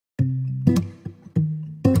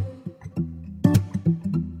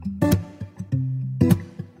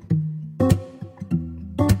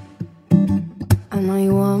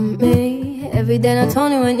Every day I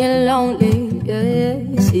told you when you're lonely, yeah, yeah.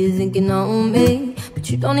 You see you thinking on me, but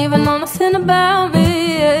you don't even know nothing about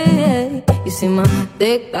me, yeah, yeah. You see my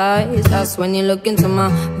thick thighs, that's when you look into my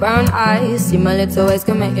brown eyes. See my little ways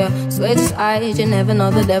can make you switch sides. You never know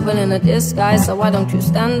the devil in a disguise, so why don't you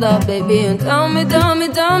stand up, baby, and tell me, tell me,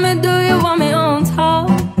 tell me, do you want me on top?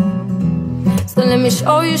 So let me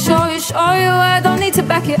show you, show you, show you. I don't need to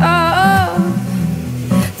back it up.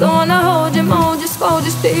 Don't wanna hold you, mold you, scold you,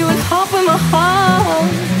 spit you and hope in my heart.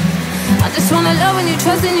 I just wanna love when you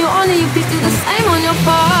trust and you honor you. Please do the same on your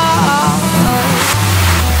part.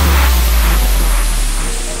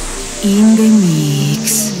 In the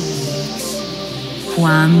mix,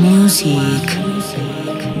 Juan Music.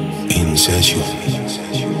 In session,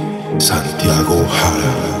 Santiago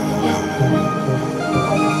Jara.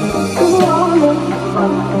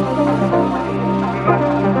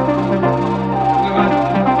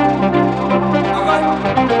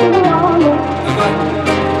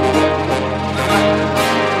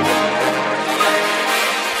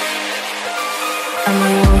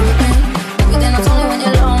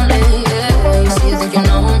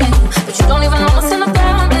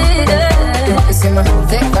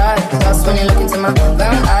 Thick thighs, lost when you look into my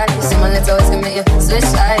brown eyes. See my lips always can make you switch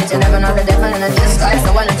sides. You never know the devil in a disguise,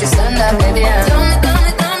 so why don't you stand up, baby? Tell me, tell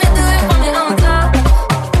me, tell me, do you want me on top?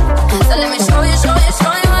 So let me show you, show you,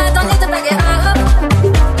 show you. I don't need to back it up.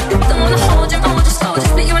 Don't wanna hold you, slow,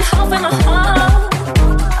 just split you in half in my heart.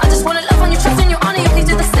 I just wanna love when you trust and you honor you. Please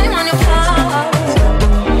do the same on your part.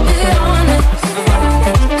 Be honest,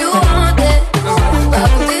 you want it, but I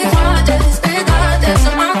can be heartless, regardless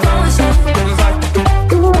of my conscience.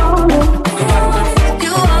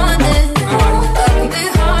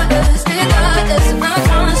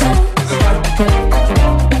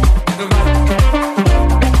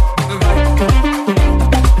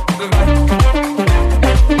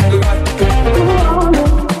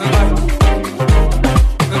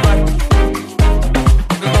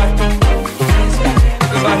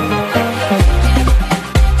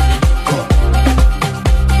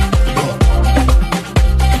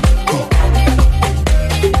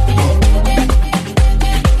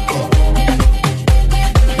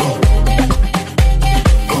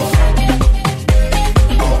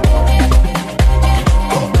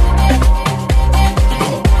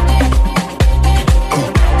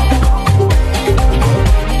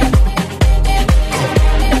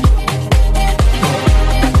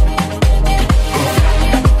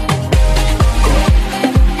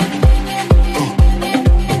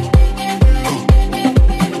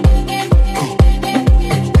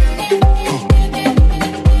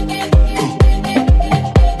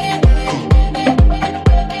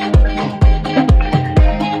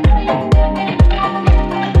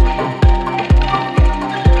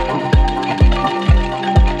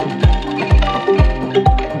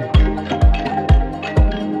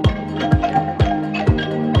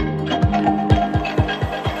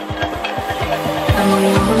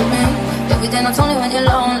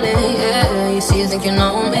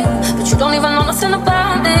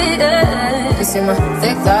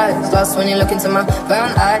 When you look into my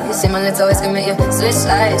brown eyes, you see my lips always can make you switch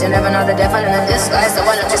sides. You never know the devil in a disguise, so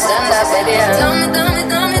why don't you stand up, baby? Tell me, tell me,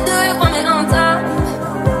 tell me, do you want me on top?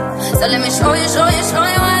 So let me show you, show you, show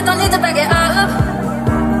you. I don't need to back it up.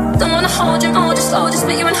 Don't wanna hold you, slow, just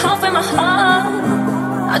split you in half in my heart.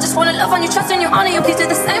 I just wanna love when you trust and you honor you. Please do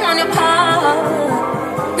the same on your part.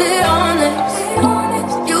 Be honest,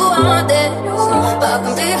 you want it, but I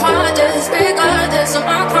can be heartless, regardless of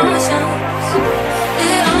my conscience.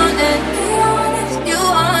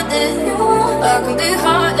 I can be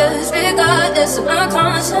heartless, regardless of my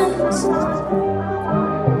conscience.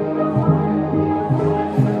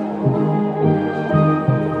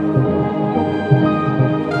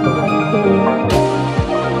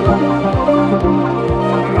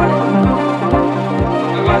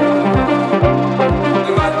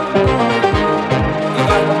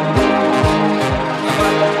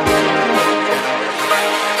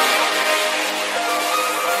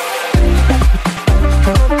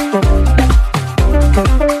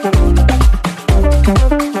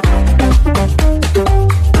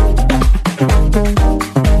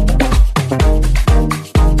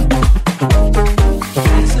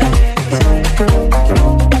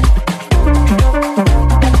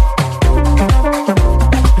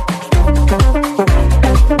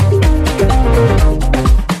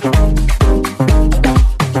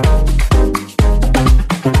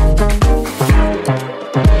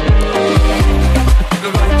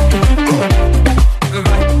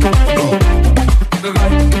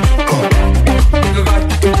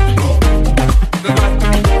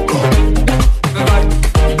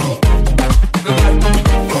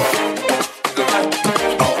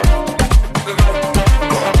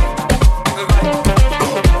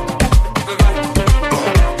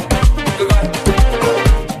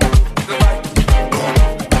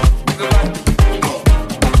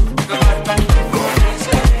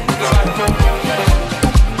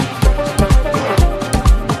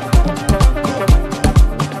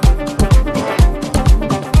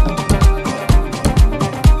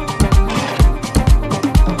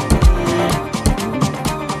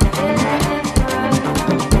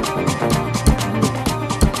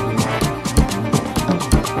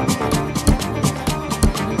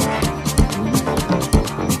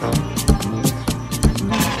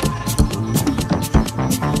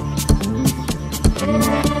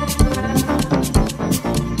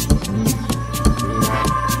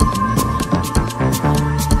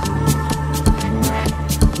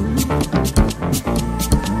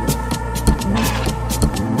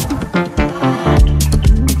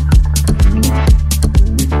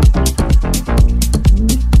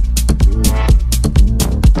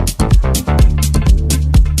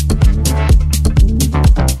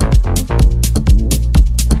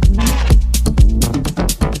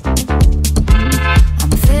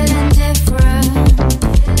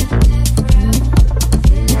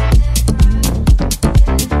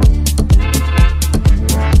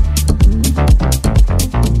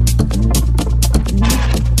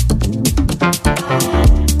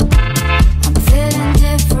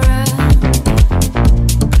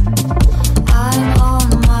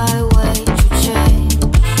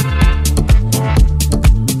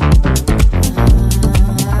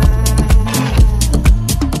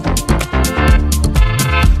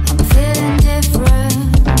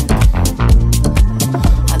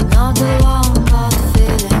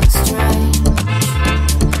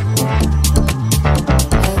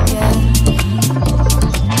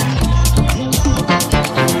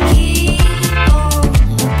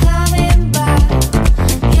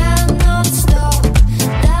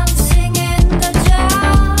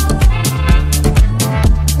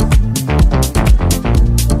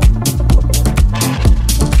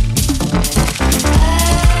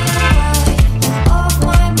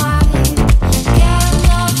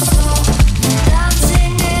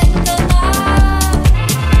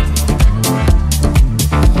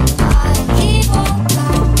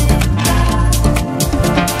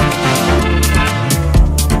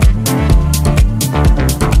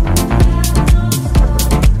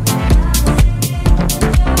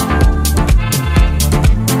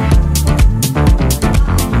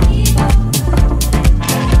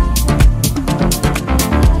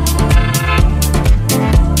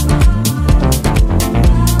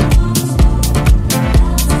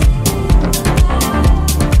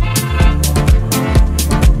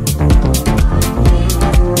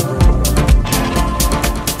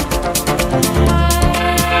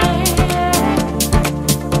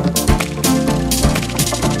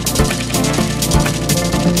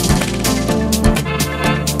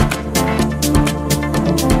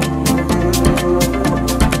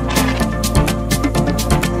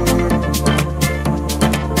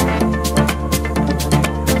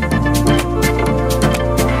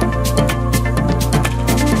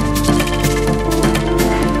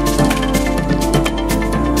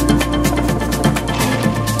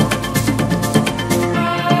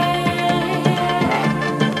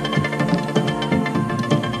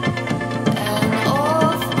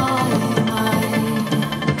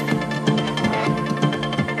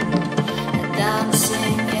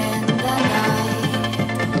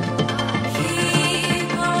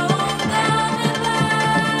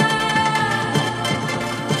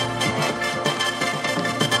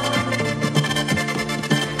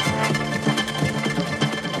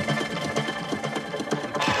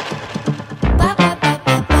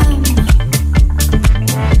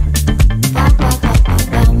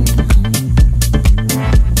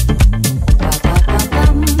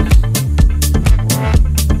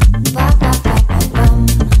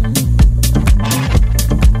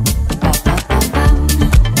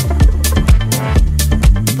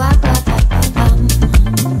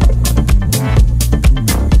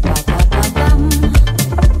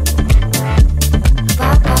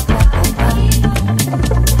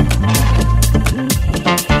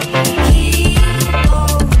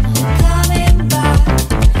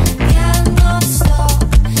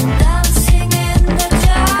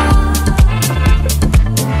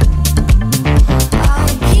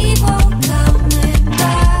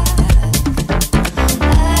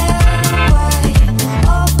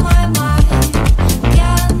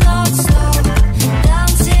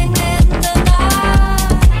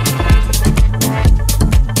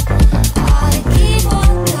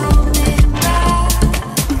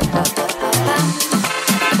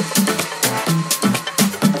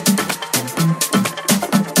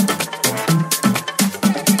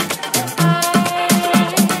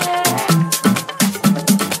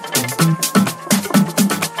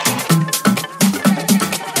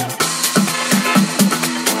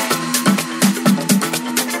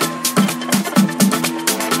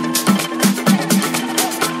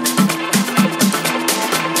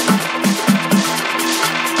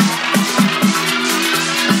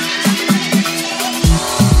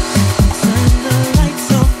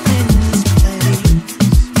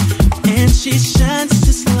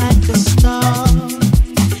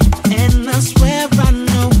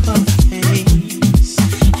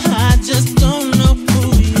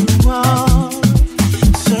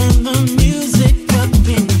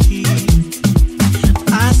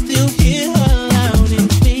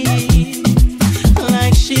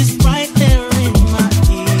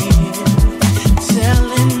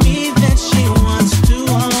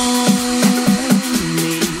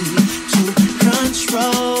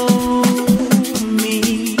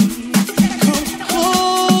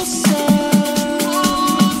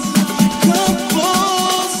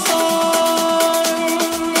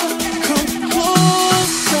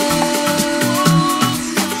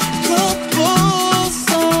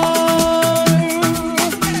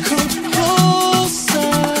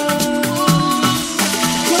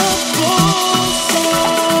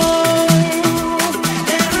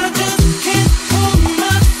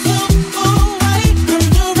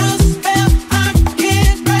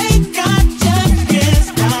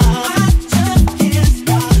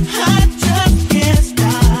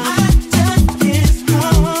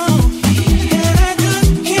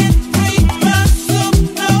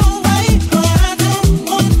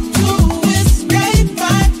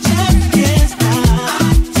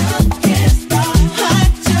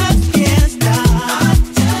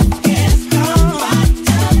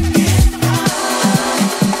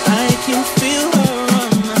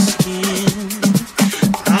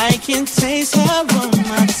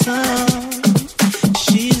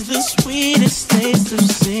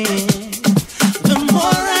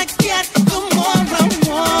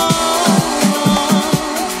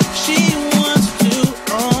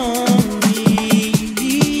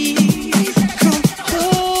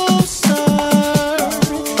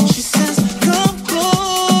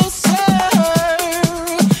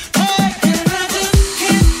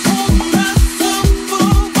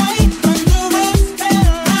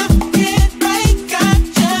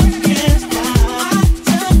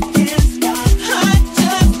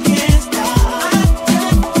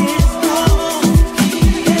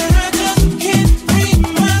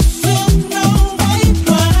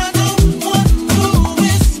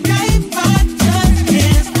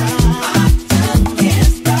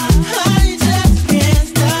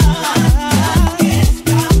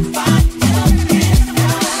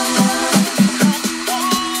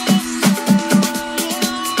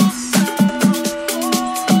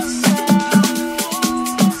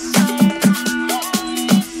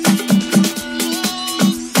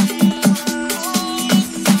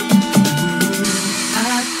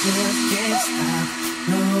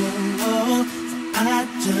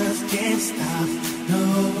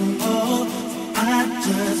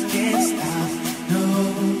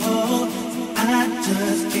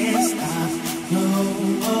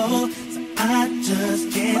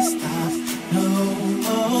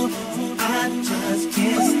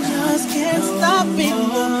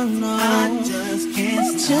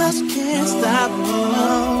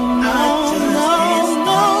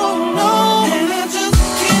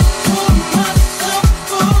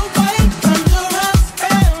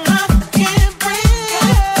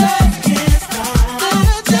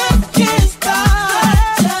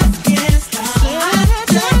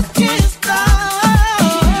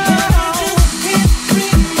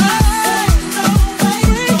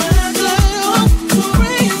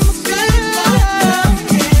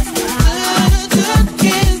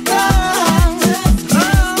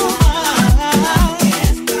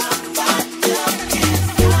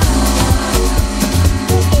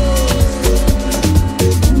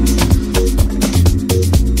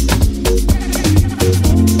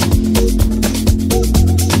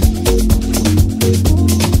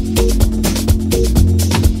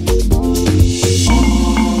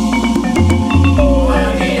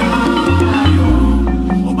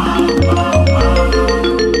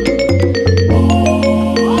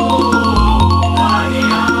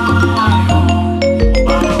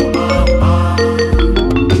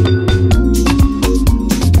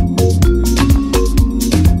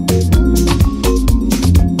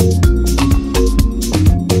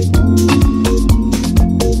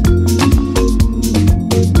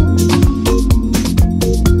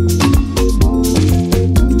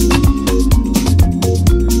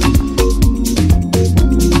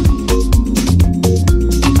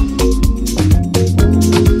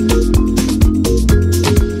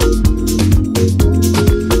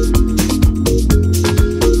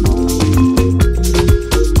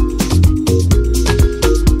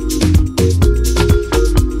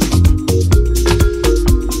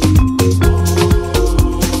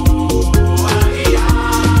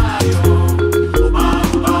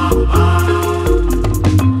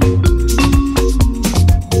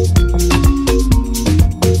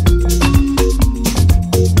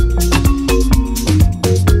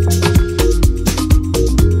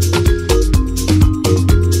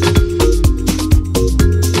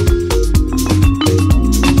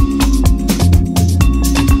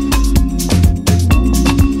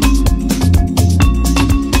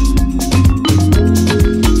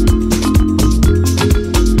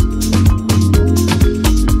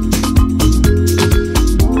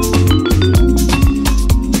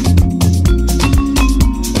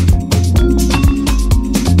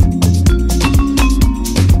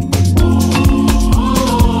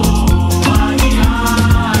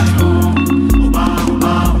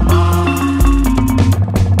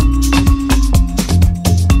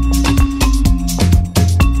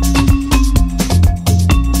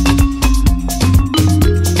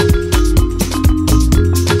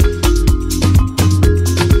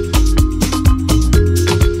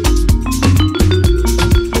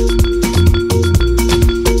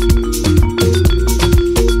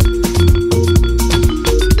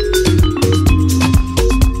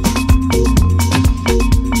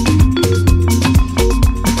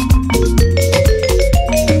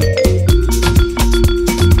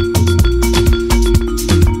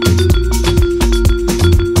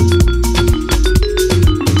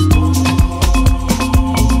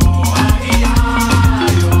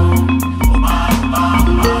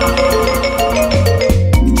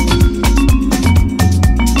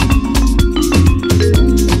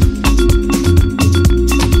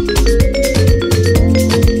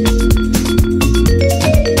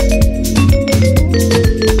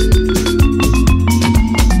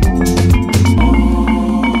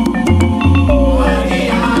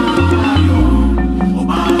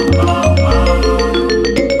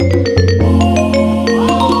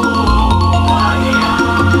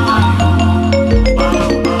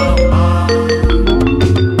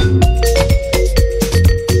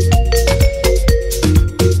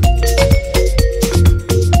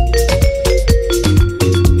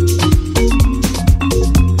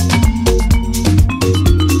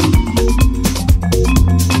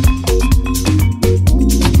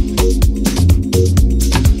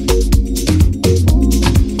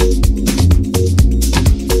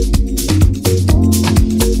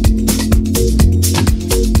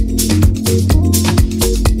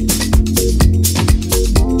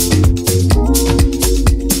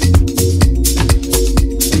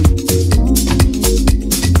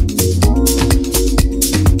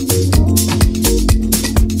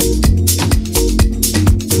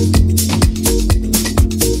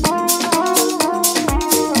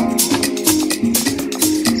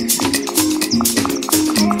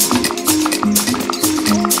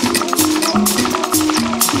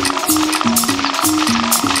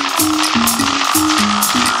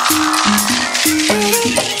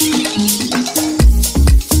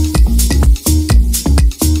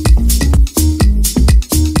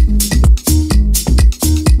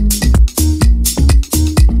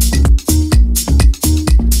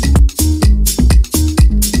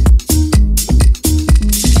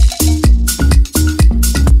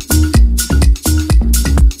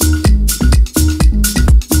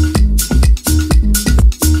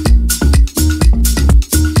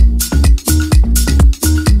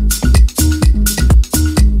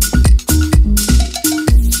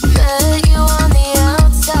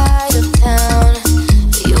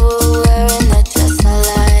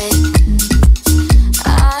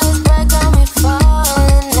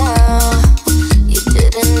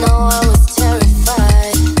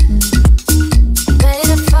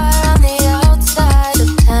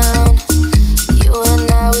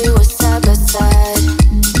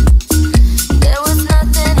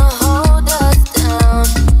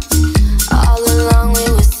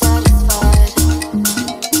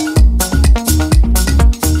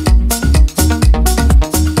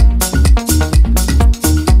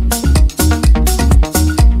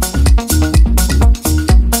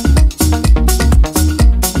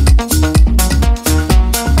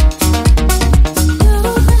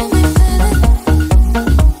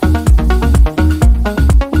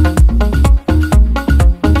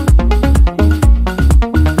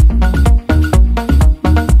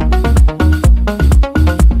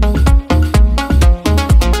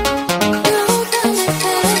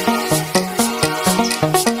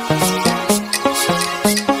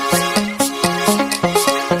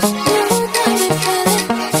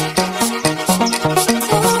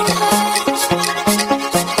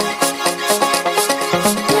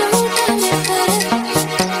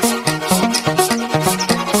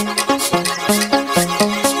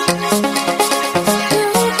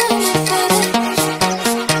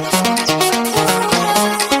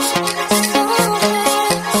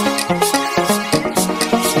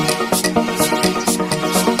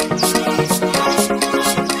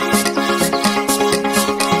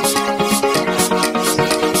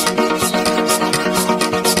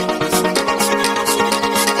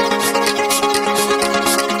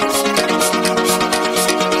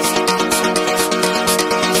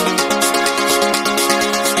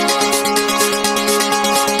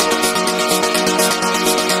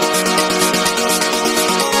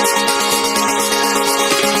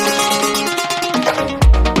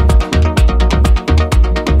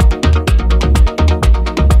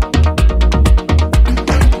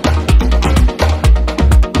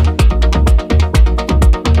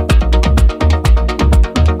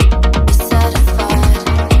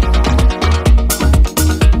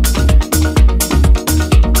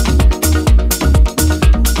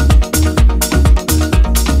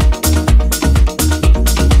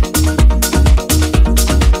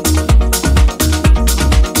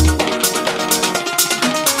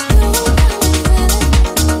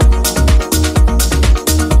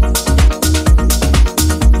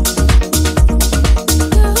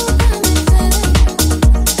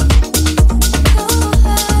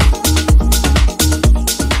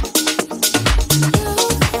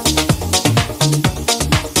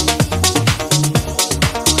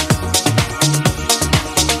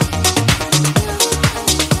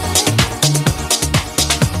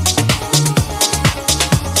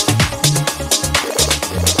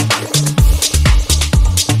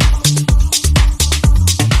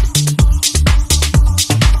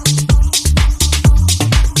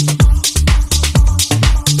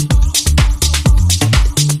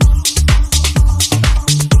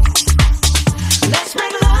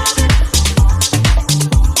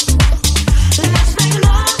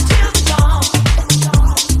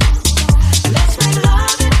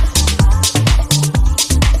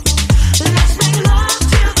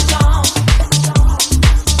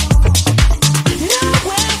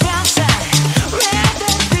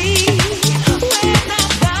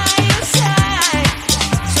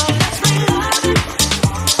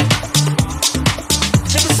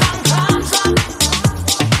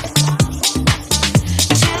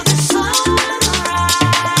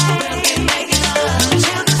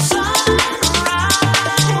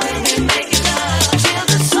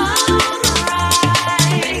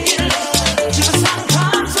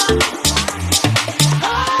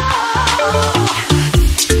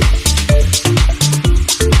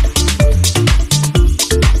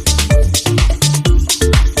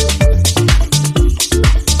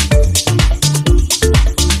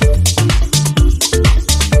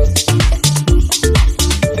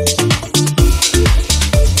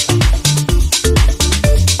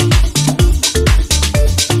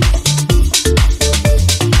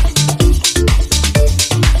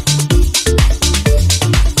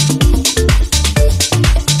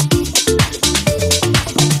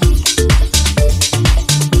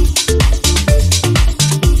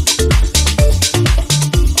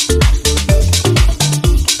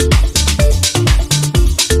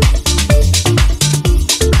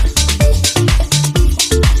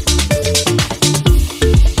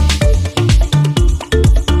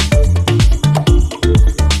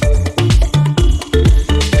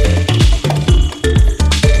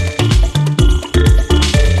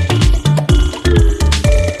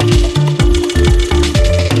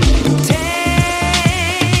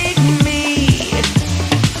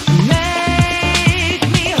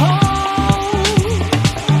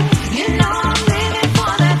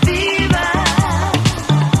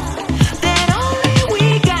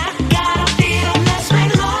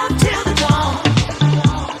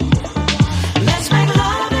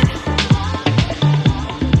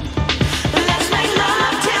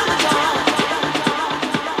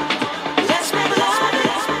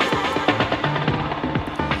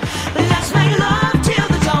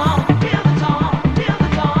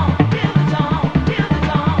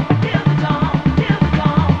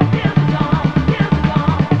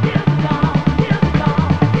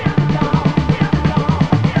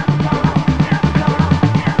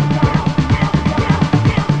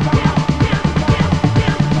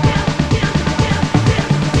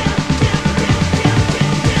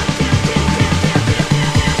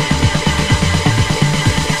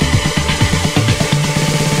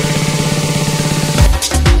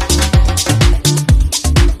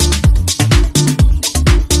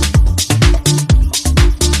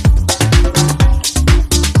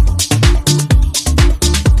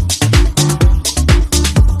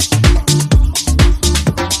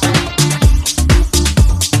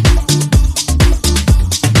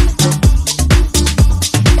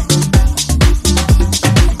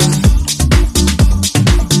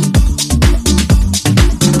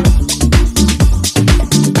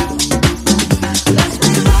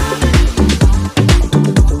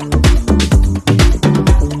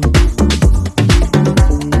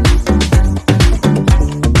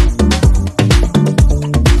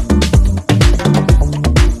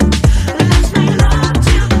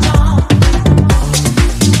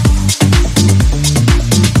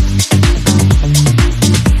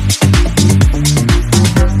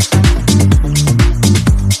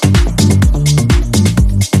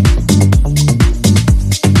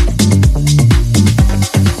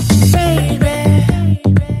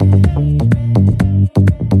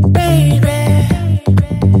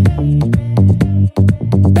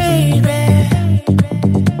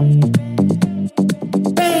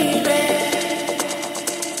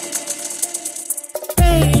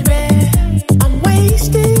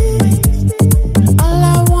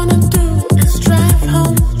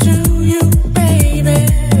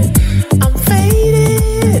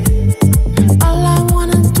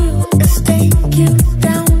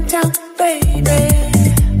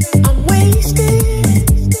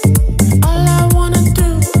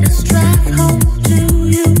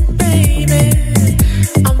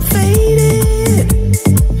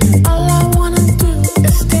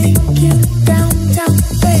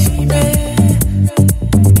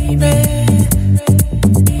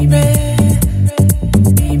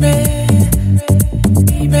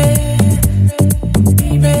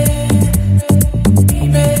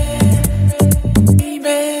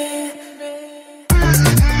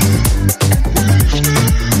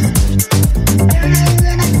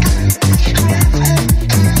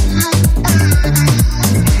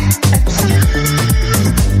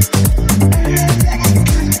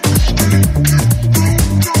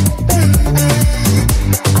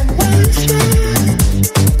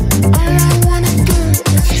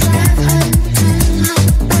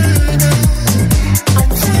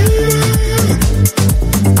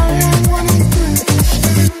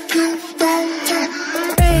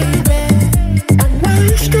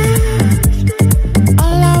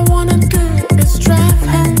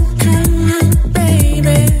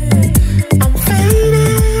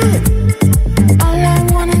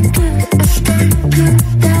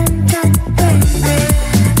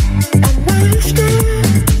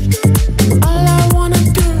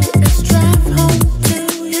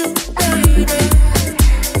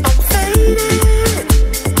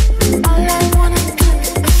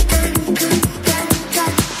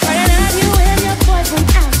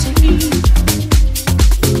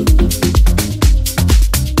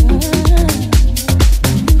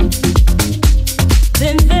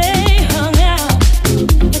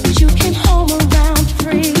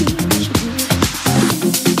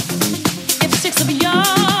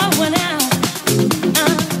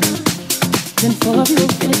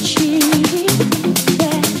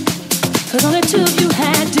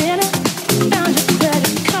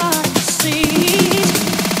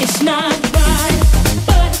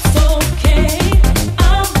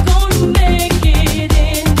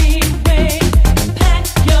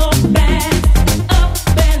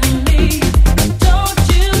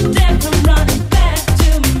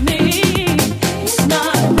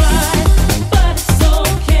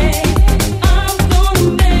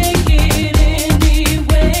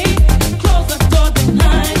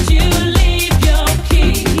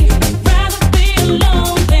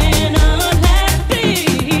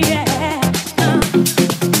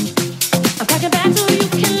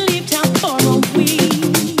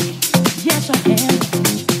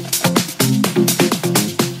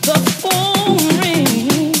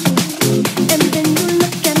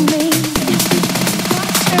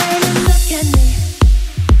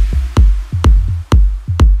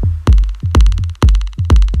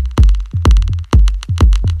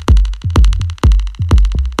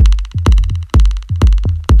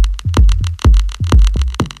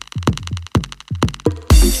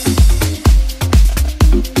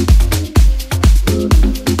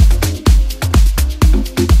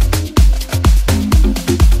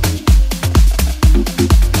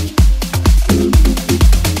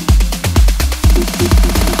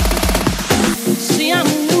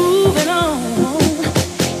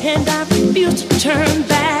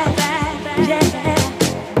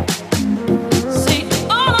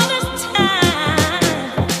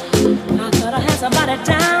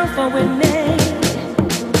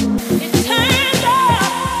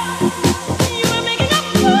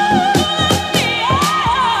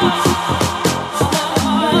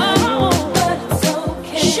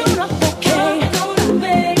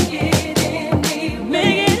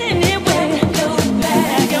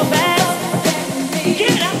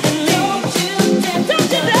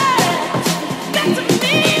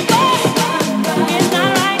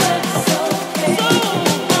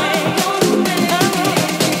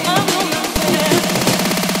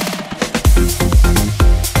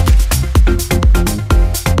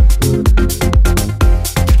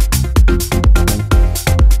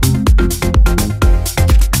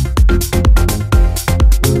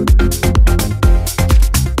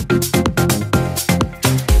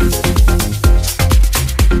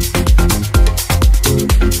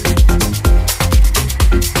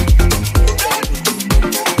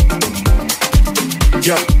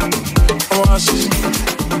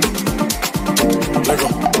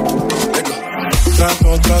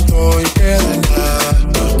 Trato y queda en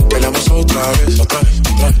nada. Peleamos otra vez.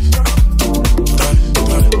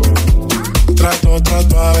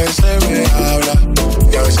 Trato, a veces me habla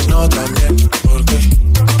y a veces no también, porque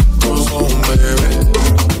como un bebé.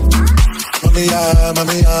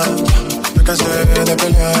 Mami ya, me cansé de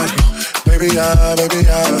pelear. Baby ya,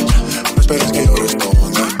 no esperes que yo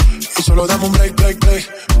responda. Y solo dame un break.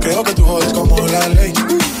 Creo que tú jodes como la ley.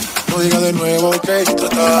 No digas de nuevo que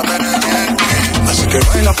trátame bien. Así que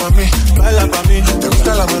baila pa' mí. Te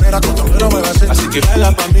gusta la manera cuando me lo muevas así. Así que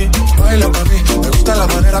baila pa' mí, baila pa' mí. Me gusta la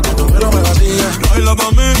manera cuando me lo muevas así. Baila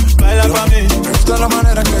pa' mí, baila pa' mí. Me gusta la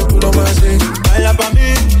manera que tú lo mueves así. Baila pa'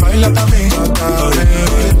 mí, baila pa' mí.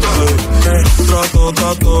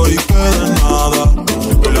 Trato y que de nada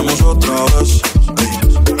peleamos otra vez.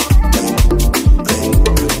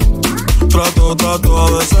 Trato,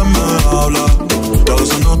 a veces me habla y a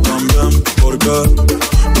veces no tan bien, porque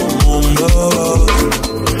como un bebé.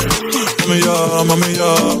 Mami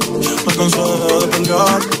ya, me cansé de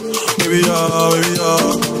pelear. Baby ya, no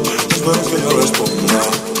esperes que yo responda.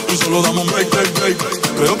 Y solo dame un break.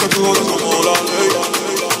 Creo que tú eres como la ley.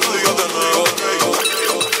 No digas de nuevo,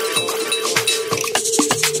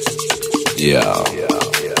 Yeah.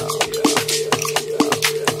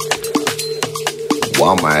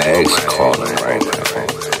 Why my ex calling right now?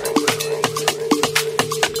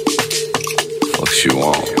 Fuck you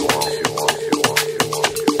want?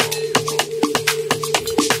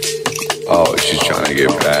 Oh, she's trying to get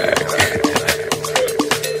back.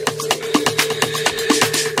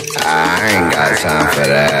 I ain't got time for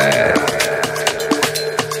that.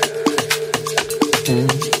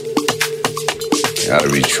 Gotta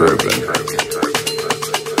be tripping.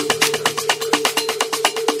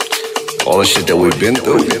 All the shit that we've been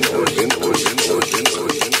through.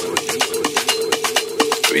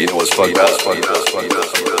 But you know what's fucked up?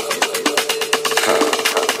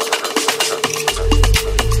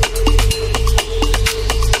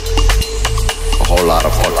 A whole lot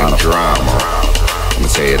of fucking drama. I'ma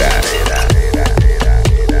tell you that.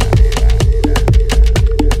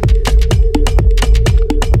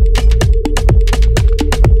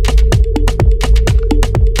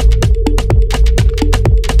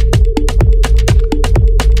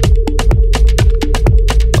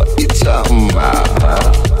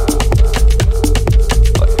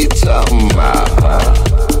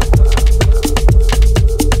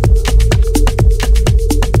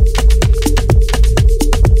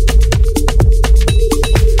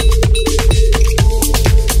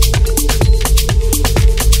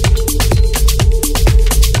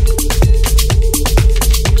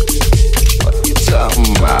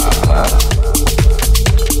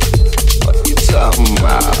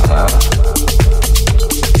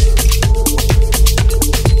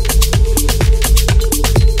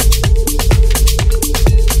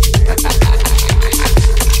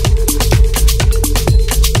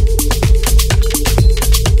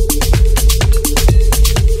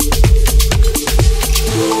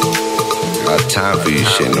 Time for you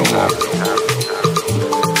shit no more.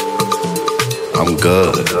 I'm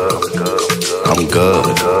good.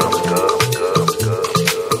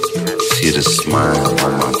 See the smile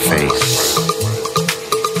on my face.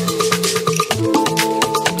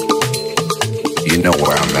 You know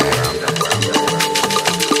where I'm at.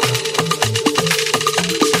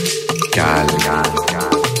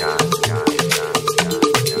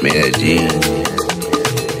 Medellin.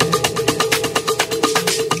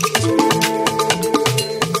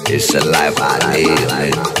 It's the life I live.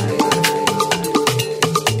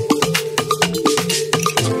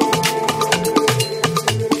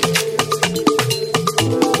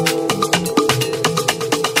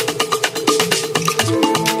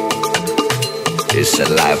 It's the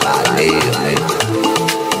life I live.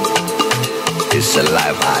 It's the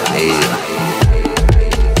life I live.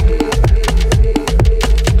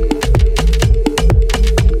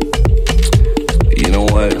 You know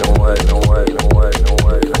what?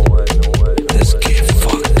 Let's get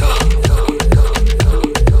fucked up.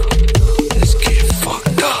 Let's get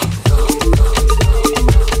fucked up.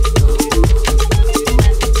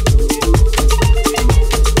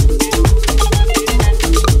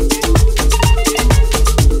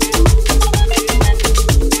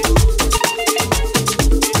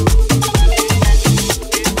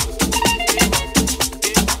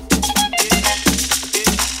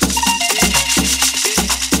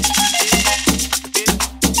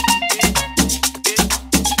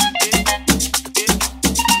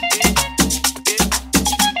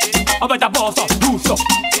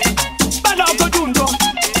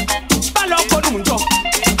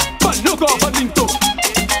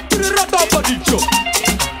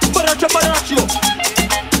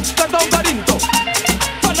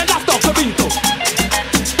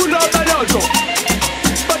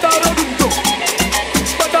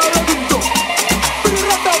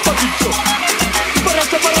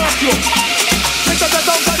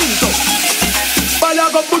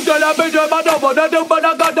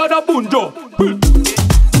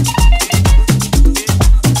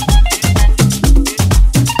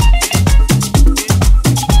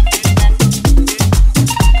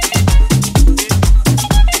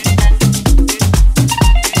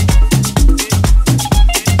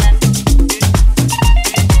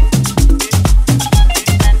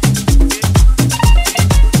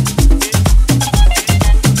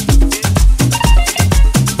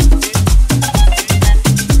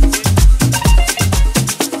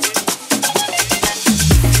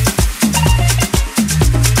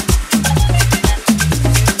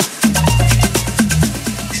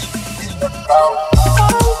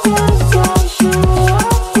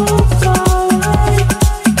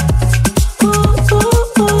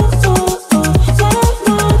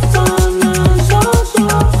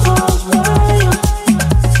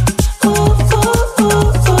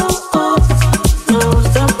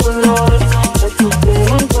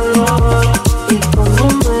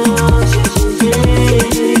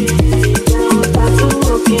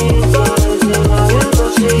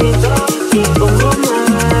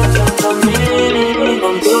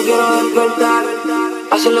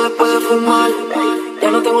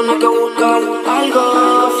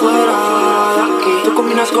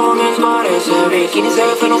 ese bikini se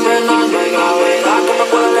ve fenomenal. No hay gravedad que me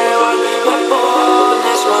pueda elevar. Me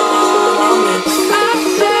pones mami.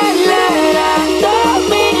 Acelerando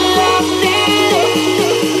mi latido,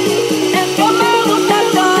 es que me gusta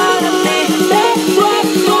todo de ti. Te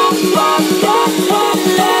suelto cuando no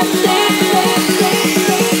le dices.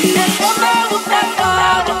 Es que me gusta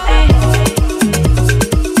todo de ti.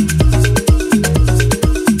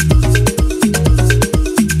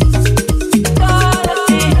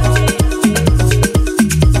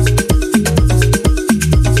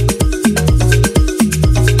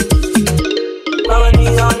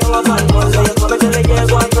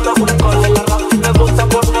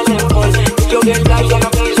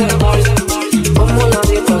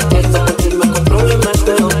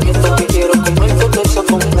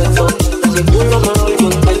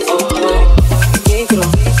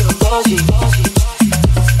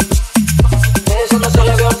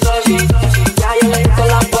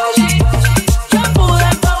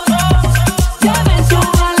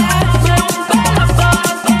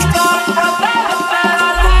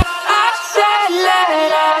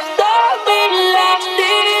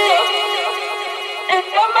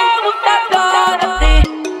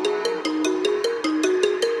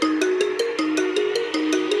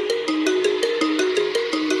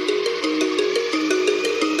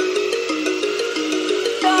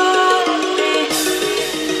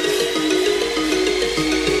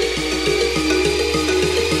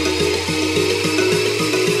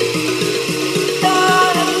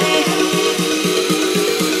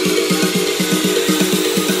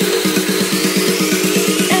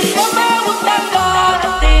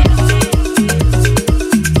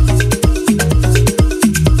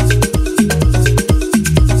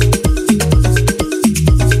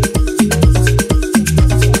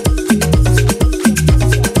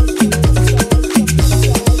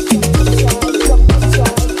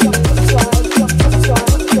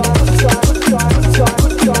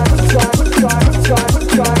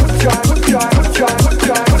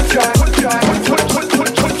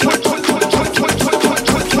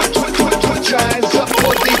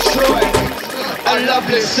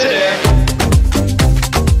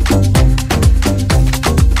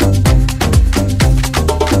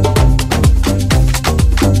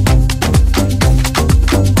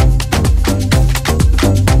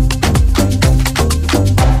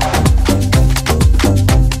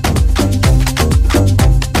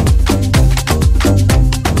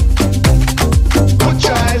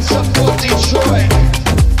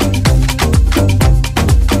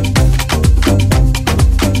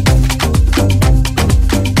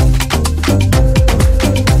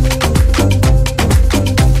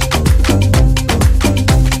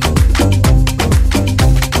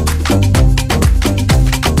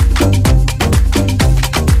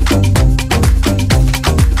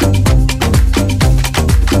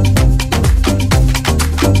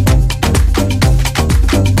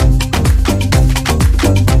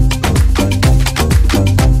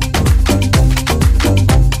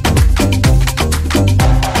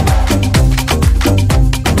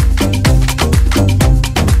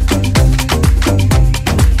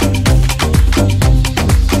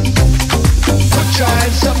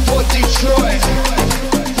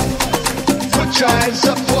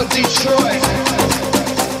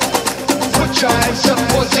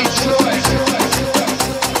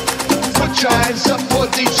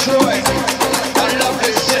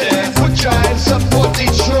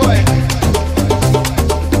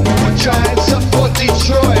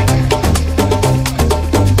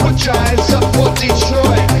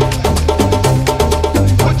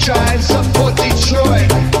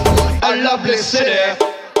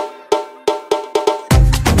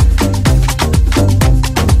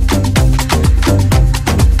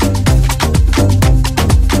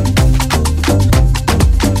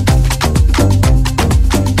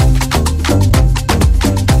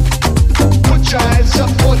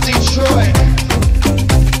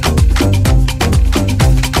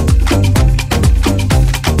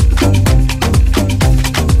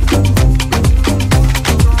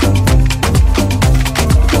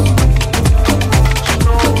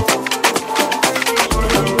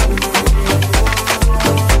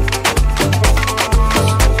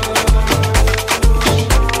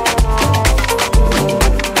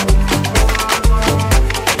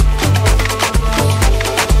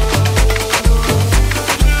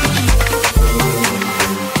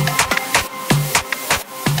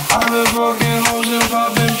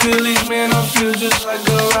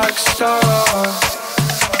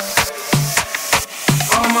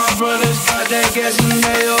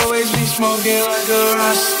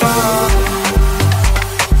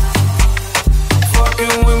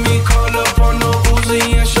 Fucking with me, call up on the Uzi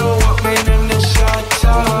and show up, man, in the shot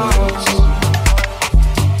toss.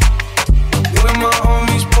 When my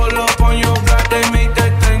homies pull up on your block, they make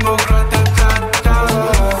that thing go grata-ta-ta.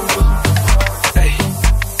 Hey,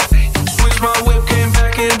 switch my whip, came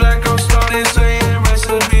back in black, I'm starting saying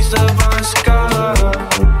recipes of Oscar.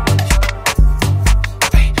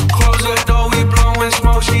 Hey, close the door, we blowing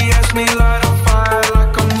smoke, she asked me light on fire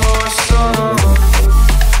like a Morrison.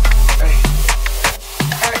 Hey,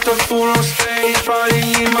 act a fool on stage, party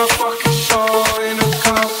in my fucking show in a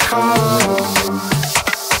cop car.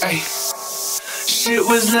 Hey, shit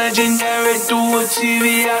was legendary through a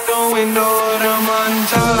TV out the window of the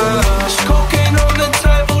montage. Cocaine on the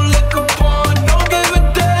table, liquor porn, don't give a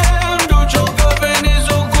damn. Dude, your girlfriend is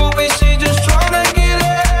so groovy, she just tryna get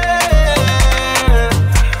in.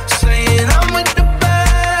 Saying I'm with the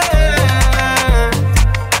band.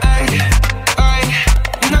 Ay, ay,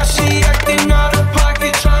 now she acting out of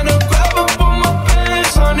pocket, tryna grab up on my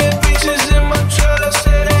pants. 100 bitches in my trailer,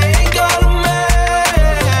 say they ain't got a man.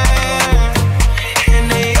 And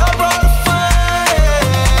they all brought a friend.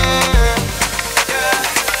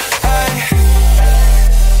 Yeah, ay.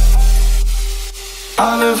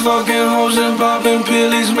 I've been fucking hoes and popping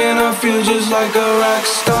pills, man, I feel just like a rock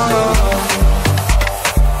star.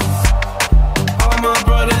 All my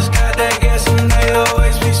brothers got that gas and they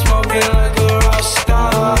always be smoking like a rock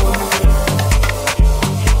star.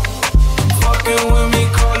 Fucking with me,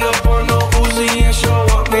 call up on the Uzi and show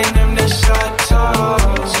up in them the shot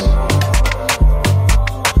toss.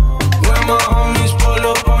 When my homies pull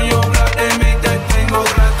up on your block, they make that thing go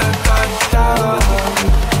grata-ta-ta.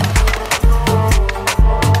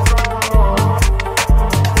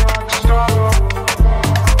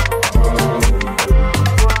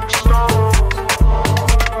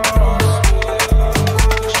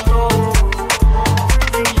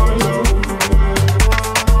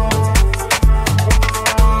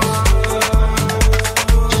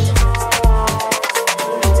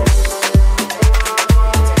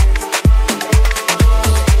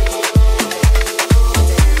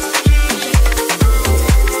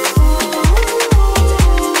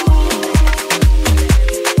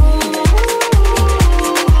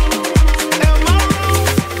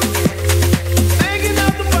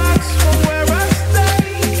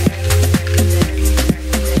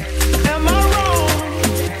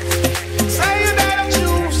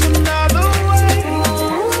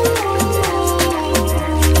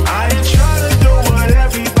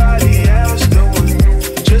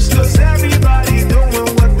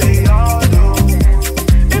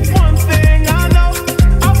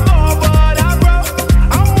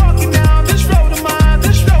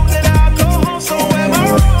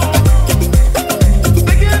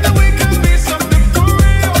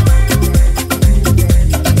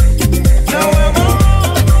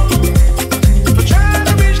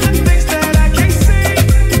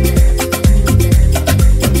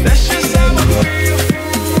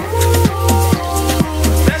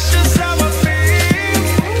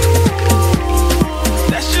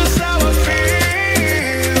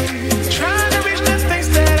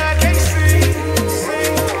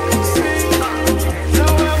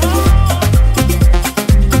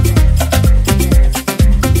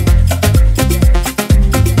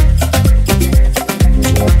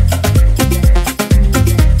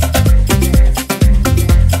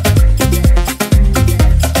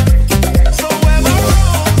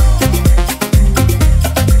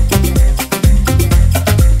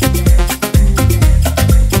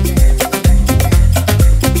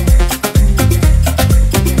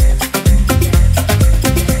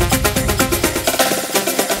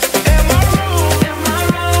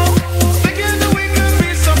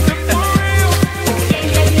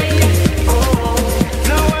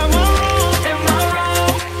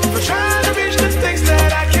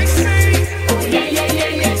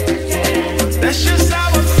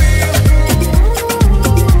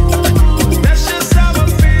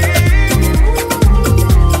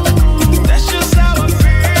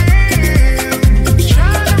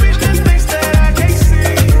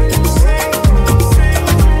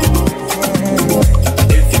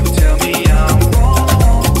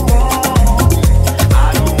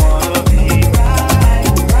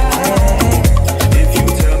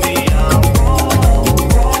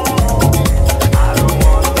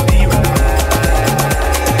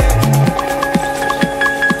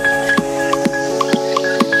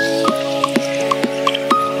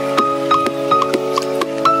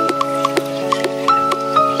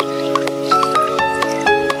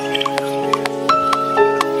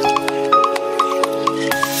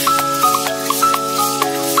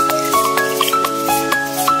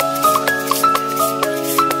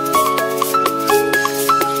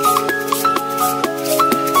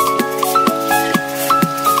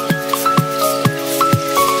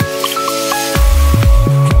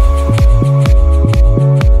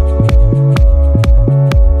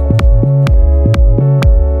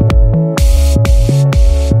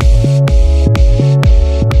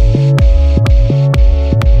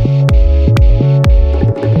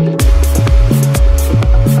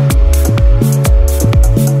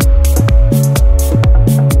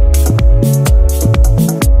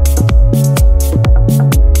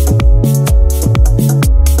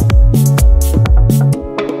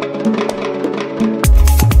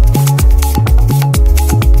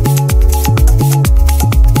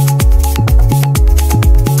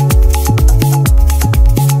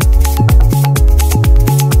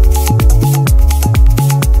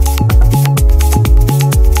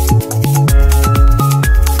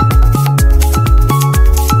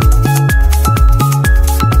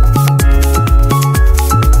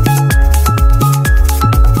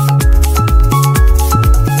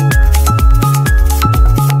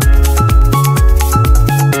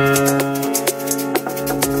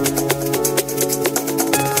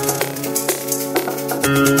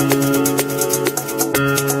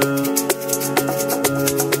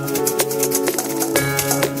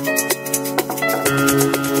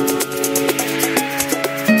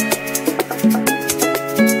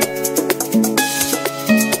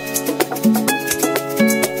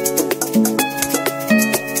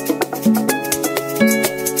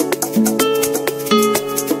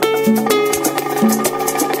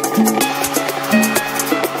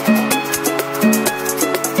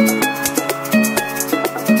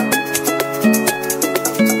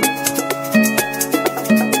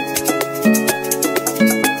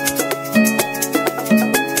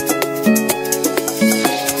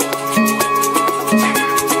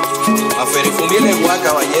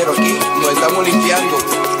 guiando.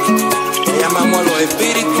 Ya llamamos a los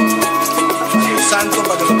espíritus, a los santos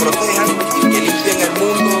para que nos protejan y que limpien el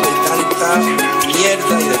mundo de tanta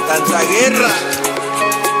mierda y de tanta guerra.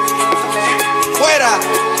 ¡Fuera!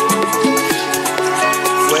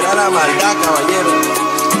 Fuera la maldad, caballero.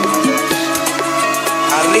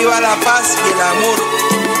 Arriba la paz y el amor.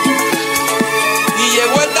 Y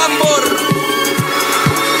llegó el tambor.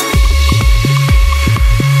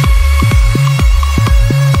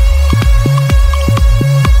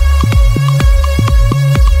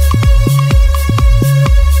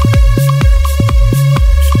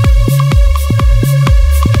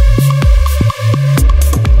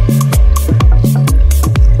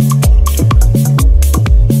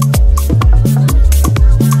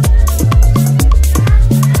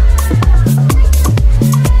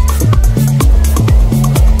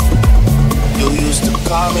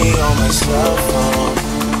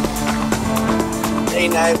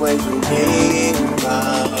 When you need my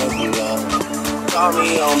love, call me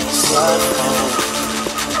on my cell phone.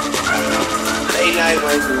 Late night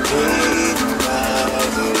when you need my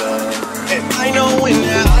love, and I know when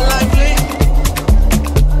that hotline bling,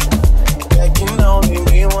 that can only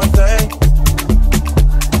mean one thing.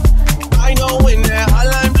 I know when that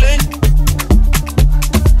hotline bling,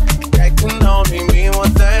 that can only mean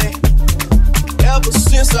one thing. Ever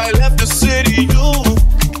since I left the city, you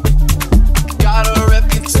got a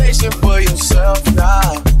reputation for yourself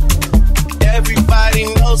now. Everybody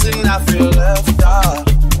knows and I feel left out.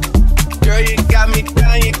 Girl, you got me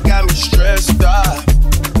down, you got me stressed out.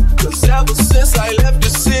 Cause ever since I left the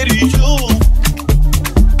city, you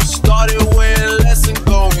started wearing less and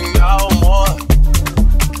going out more.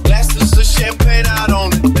 Glasses of champagne out on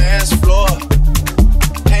the dance floor.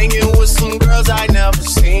 Hanging with some girls I never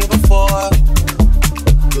seen before.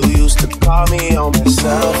 You used to call me on my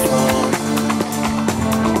cell phone.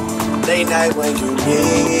 Late night when you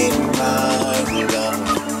need my love,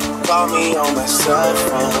 call me on my cell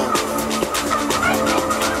phone.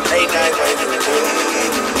 Late night when you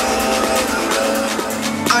need my love.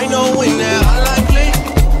 I know when that hotline bling,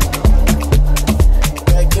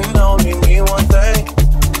 that can only mean one thing.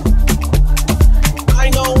 I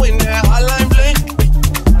know when that hotline bling,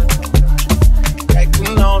 that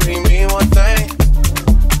can only mean one thing.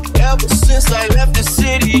 Ever since I left the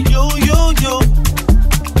city,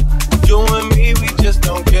 you and me, we just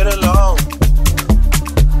don't get along.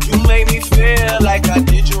 You make me feel like I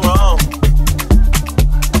did you wrong.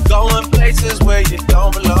 Going places where you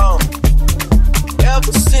don't belong.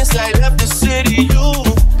 Ever since I left the city, you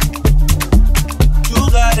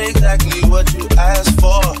got exactly what you asked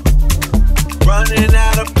for. Running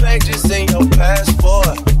out of pages in your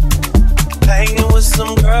passport. Hanging with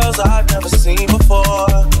some girls I've never seen before.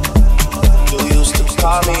 You used to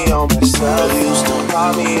call me on my cell. You used to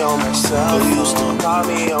call me on my cell. You used to call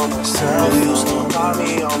me on my cell. You used to call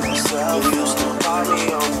me on my cell. You used to call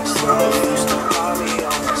me on my cell. You used to call me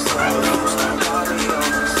on my cell. You used to call me on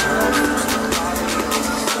my cell.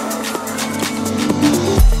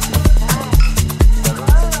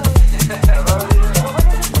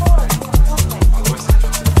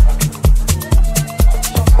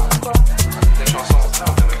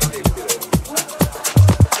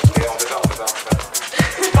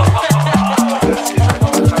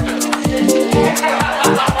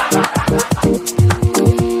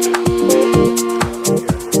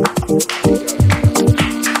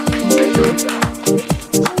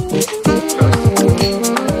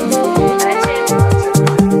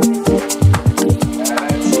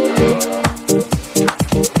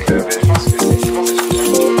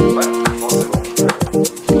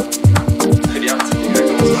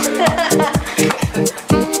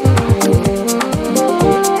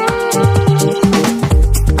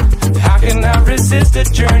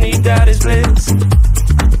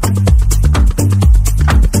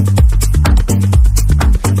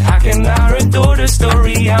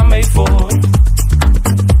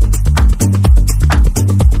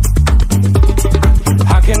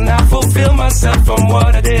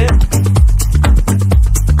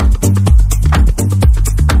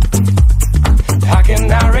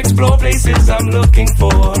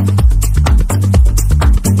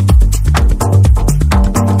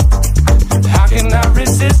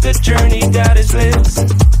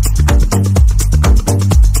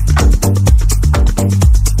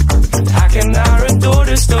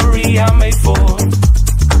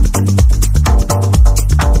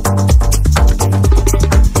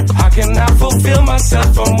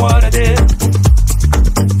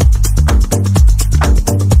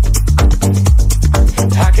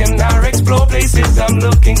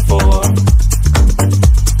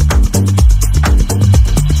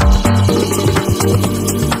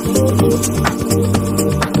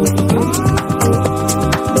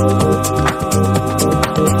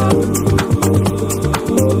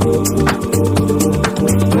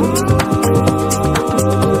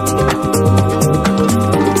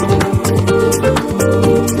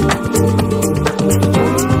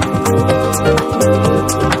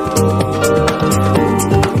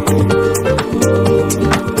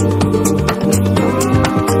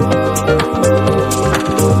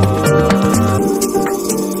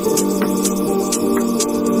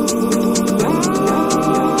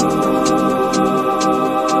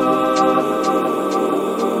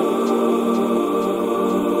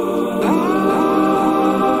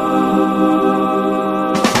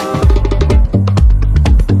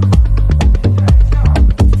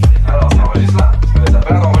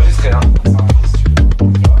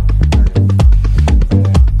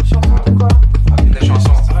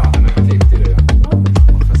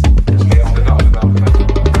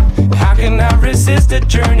 resist the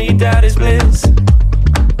journey that is bliss.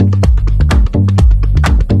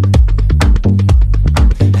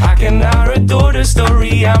 How can I adore the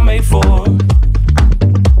story I'm made for?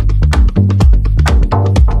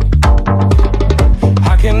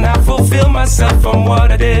 How can I fulfill myself from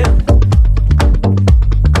what I did?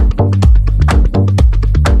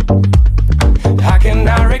 How can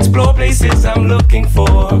I explore places I'm looking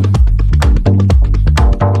for?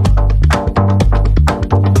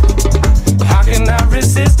 How can I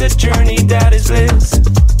resist the journey that is bliss?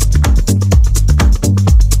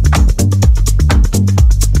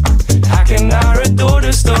 How can I adore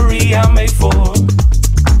the story I'm made for?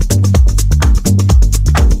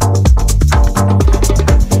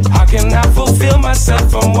 How can I fulfill myself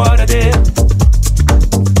from what I did?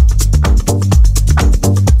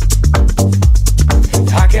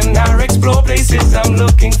 How can I explore places I'm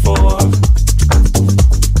looking for?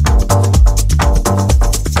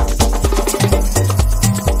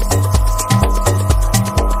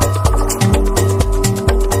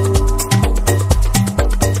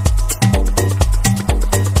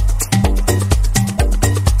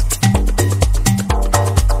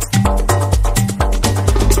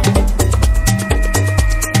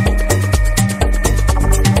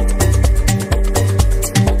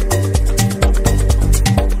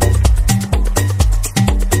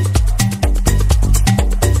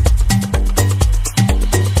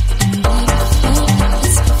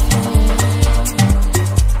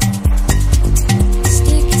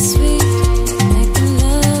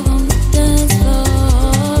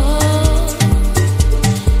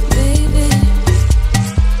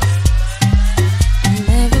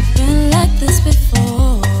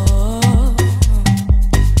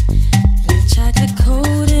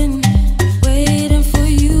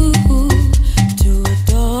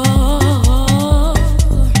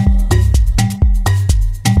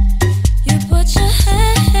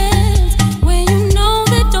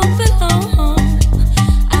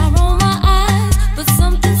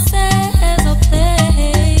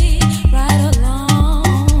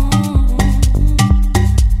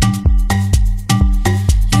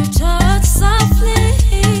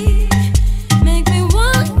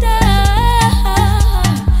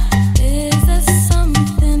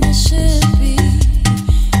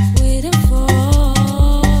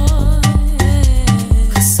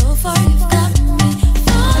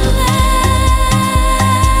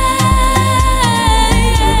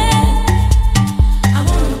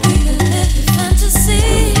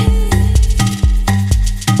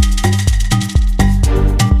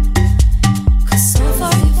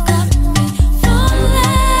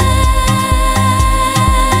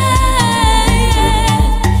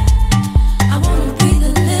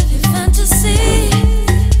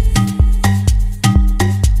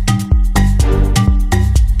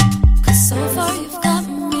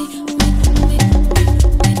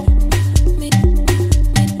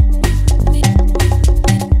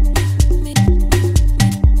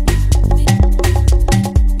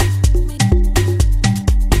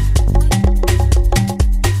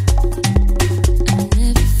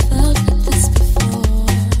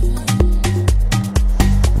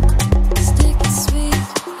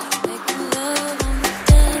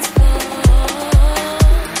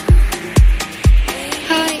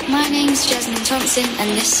 And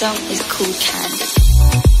this song is called Candy.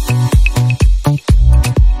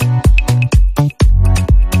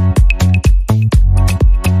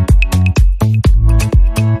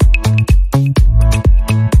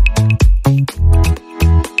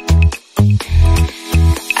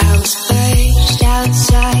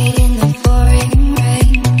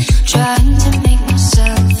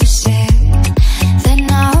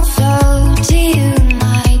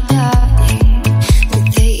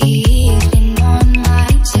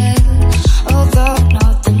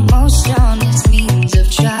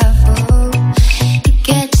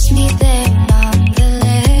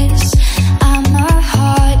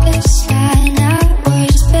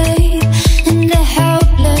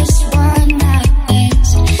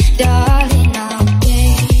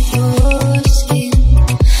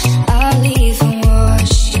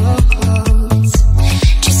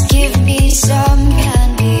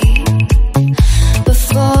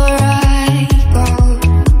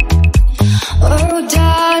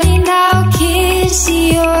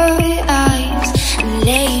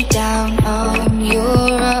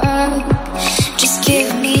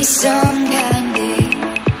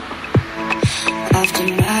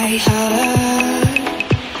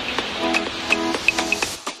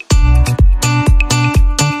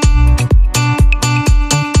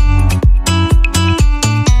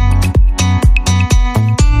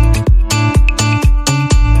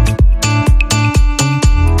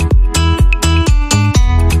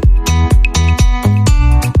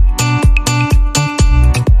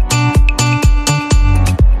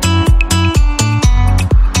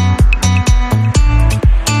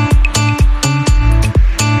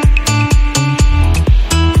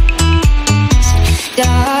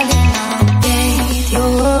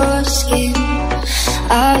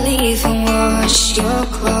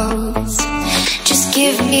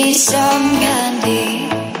 some candy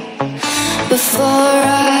before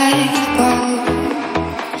I go.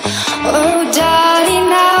 Oh darling,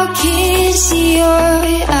 I'll kiss your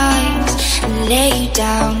eyes and lay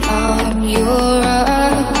down on your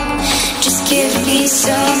own. Just give me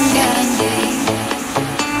some candy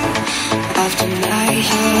after my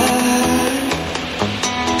heart.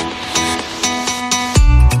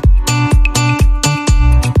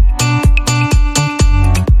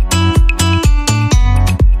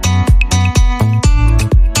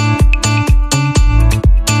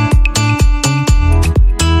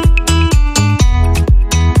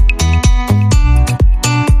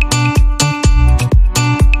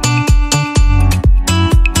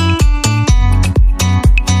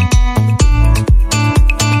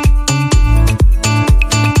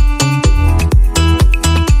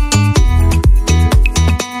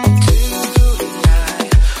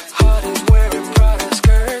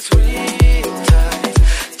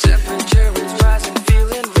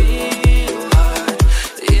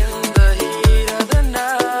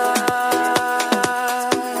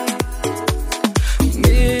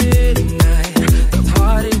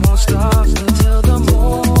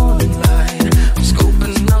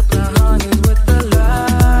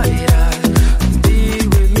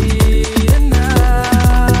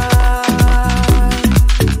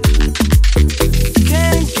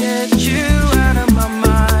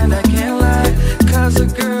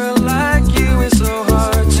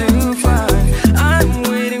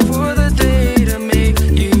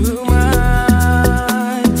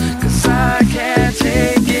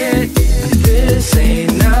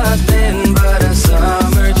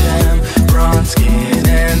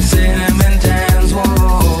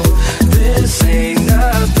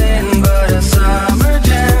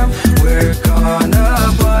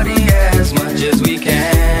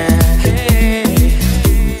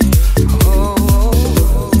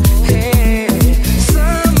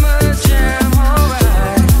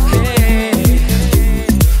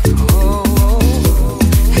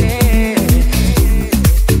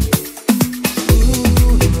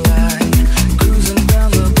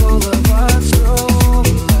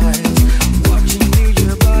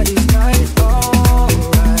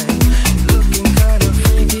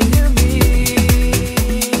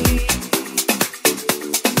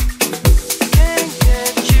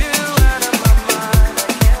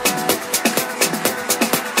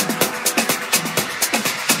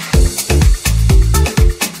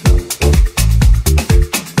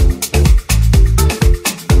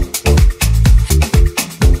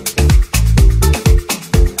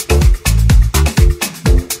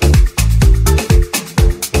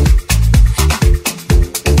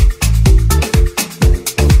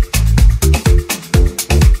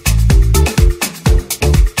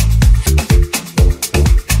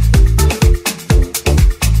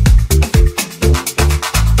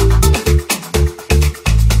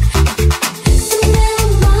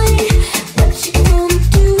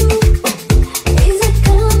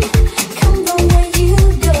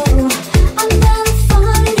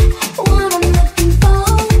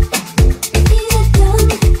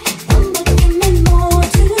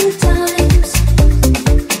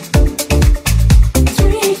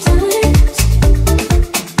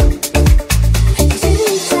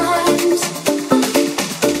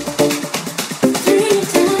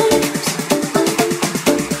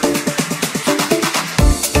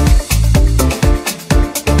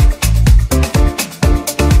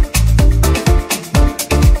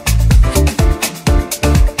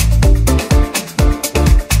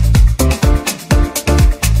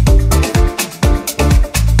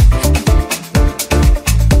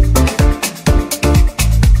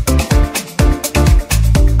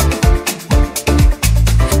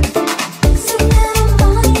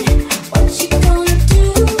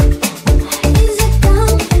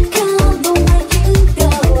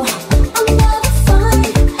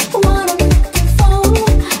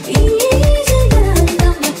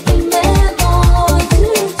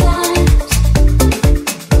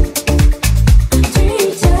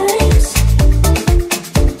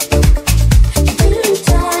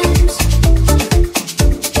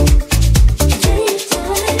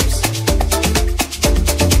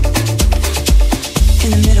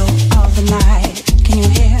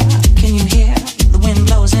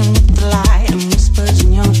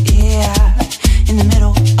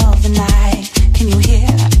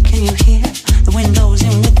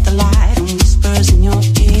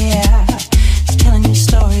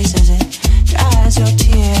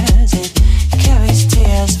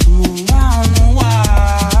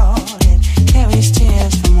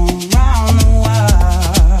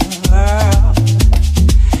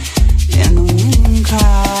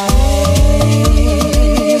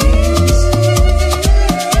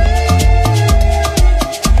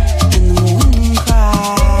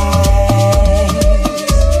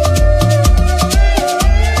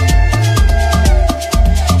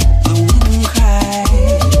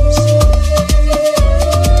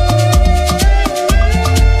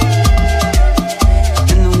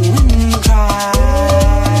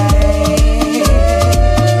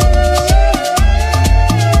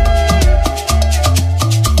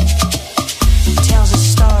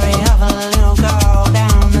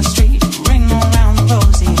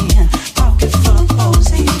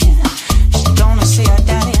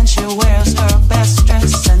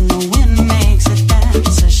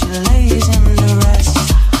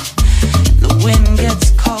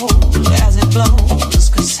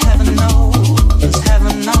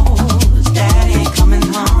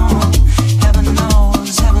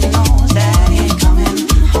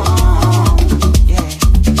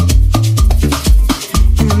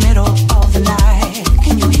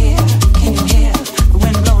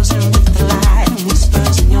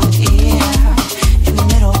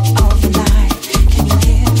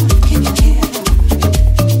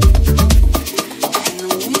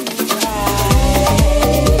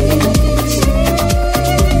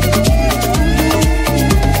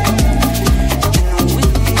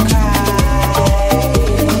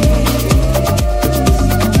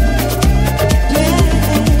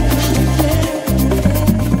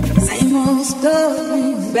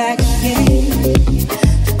 story back again.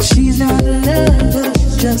 She's not a lover,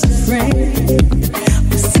 just a friend.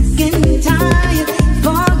 I'm sick and tired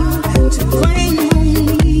for you to claim on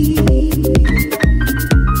me.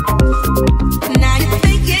 Now you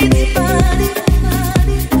think it's funny.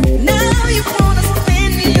 Now you wanna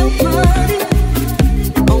spend your money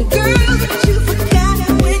on girls that you forgot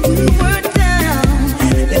when you were down.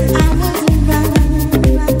 That I was around.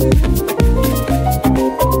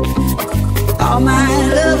 All my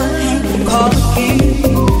love ain't called again.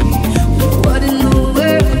 What in the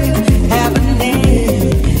world is happening?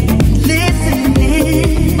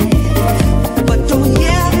 Listening, but don't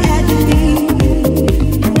yell at me.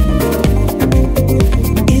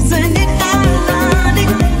 Isn't it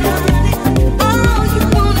ironic? All you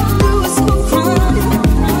wanna do is confront it.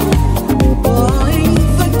 Boy, you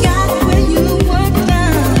forgot when you were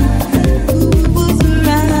down who was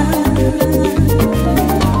around.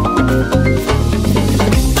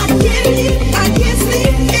 I can't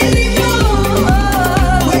sleep anymore.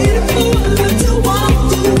 Waiting for you to walk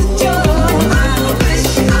through the door. I wish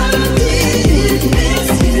I didn't miss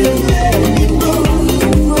you anymore.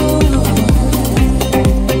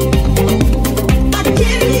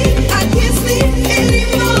 I can't sleep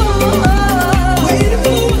anymore. Waiting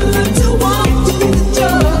for you to walk through the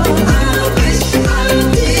door. I wish I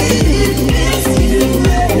didn't miss you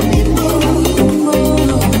anymore.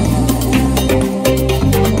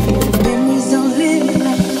 Memories don't live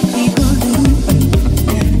like people do.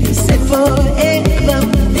 They said forever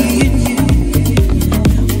being you.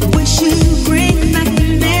 Wish you'd bring back the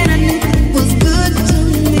man I knew was good to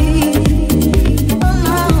me.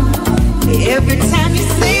 Every time you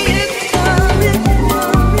say it's sorry,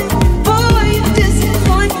 boy, you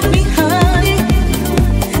disappoint me, honey.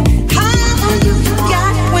 How you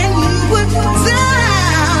forgot when you were down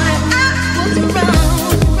and I was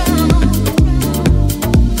around.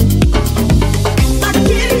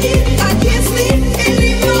 I can't sleep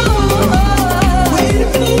anymore. Waiting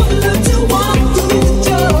for you to walk through the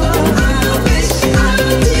door. I wish I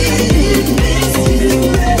didn't miss you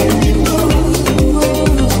anymore.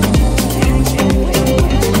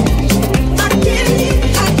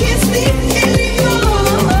 I can't sleep anymore.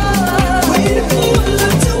 Waiting for you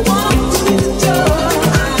to walk through the door.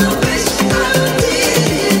 I wish I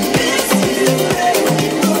didn't miss you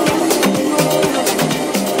anymore.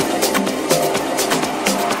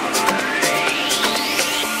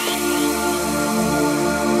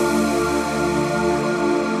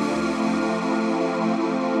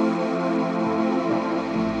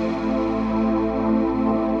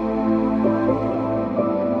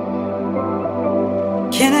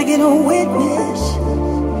 Can I get a witness?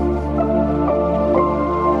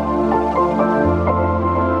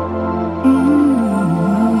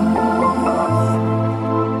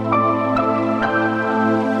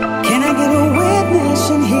 Can I get a witness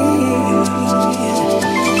in here?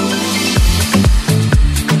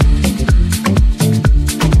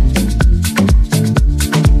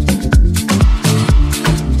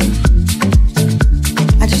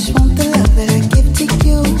 I just want the love that I give to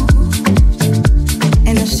you.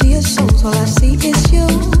 And I see your soul, all I see is you.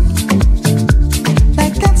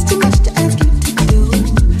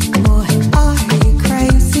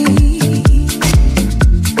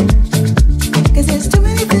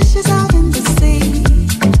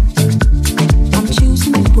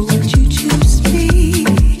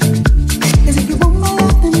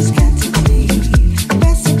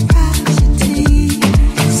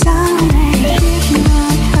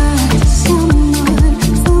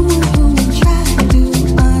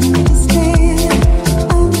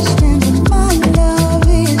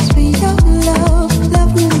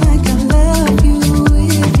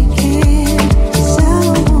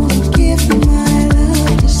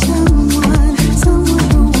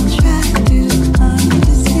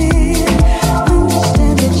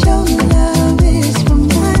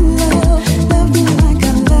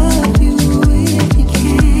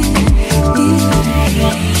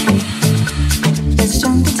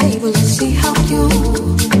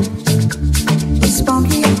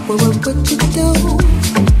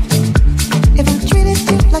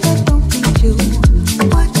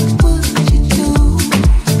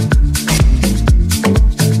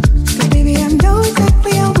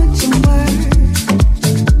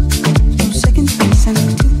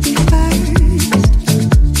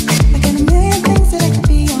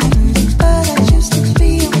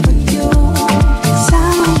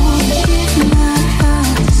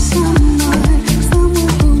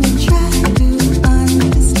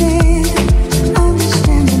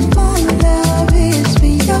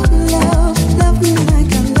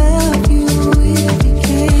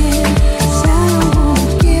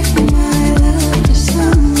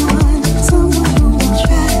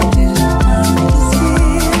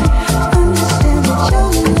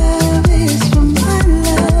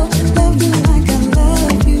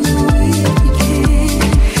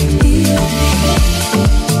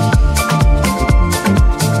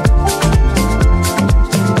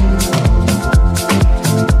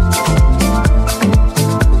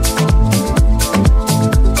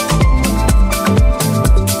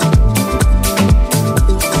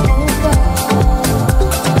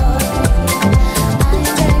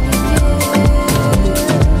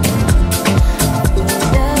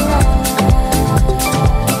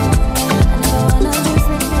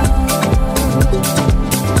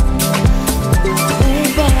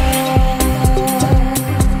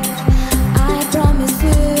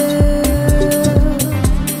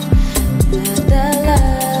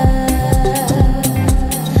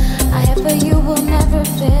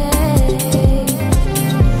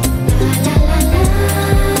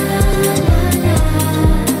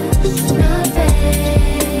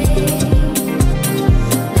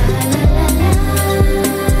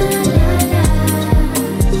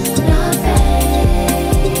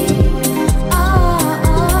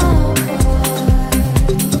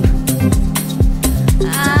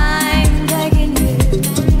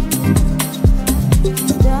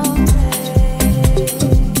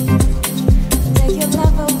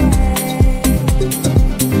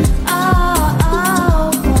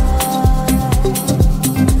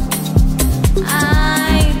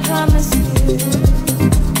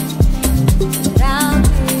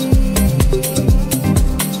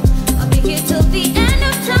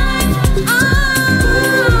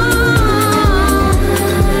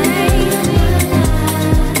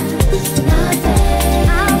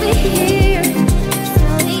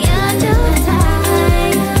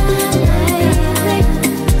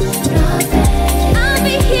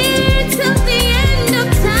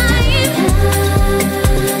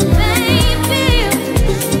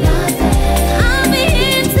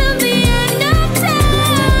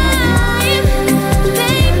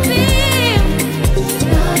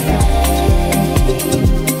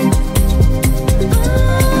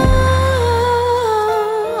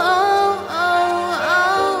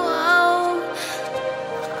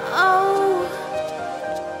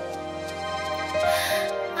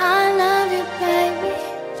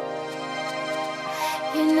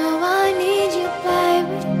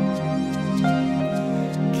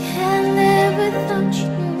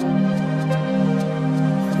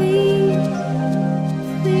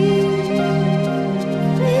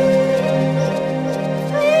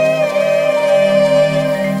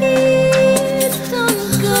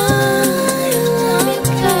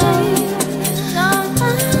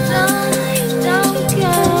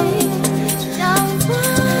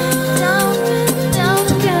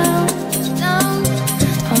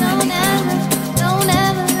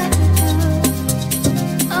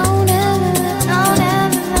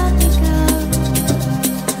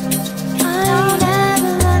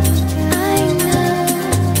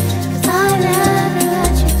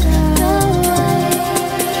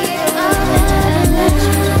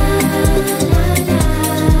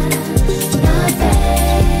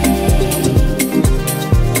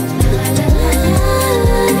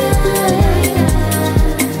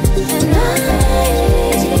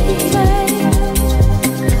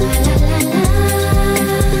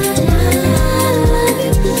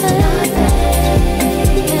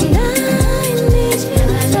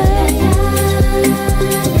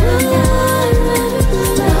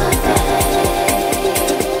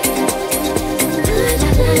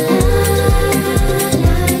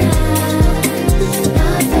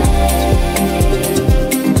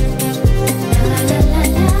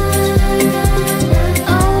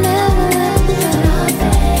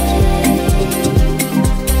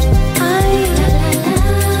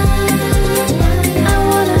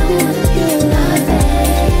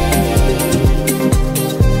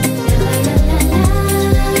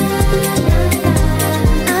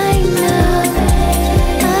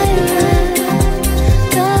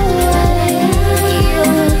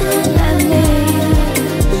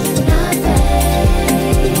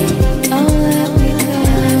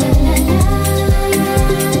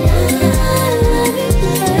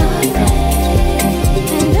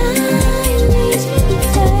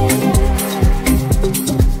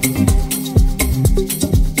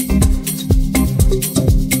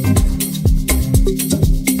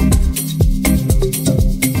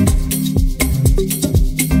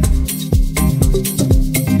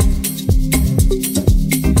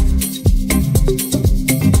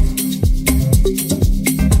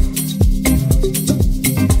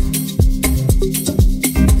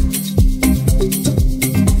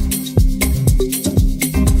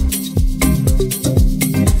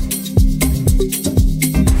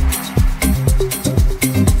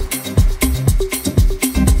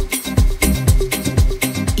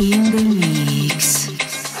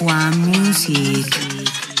 Juan Music.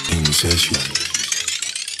 In session,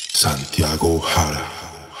 Santiago Jara.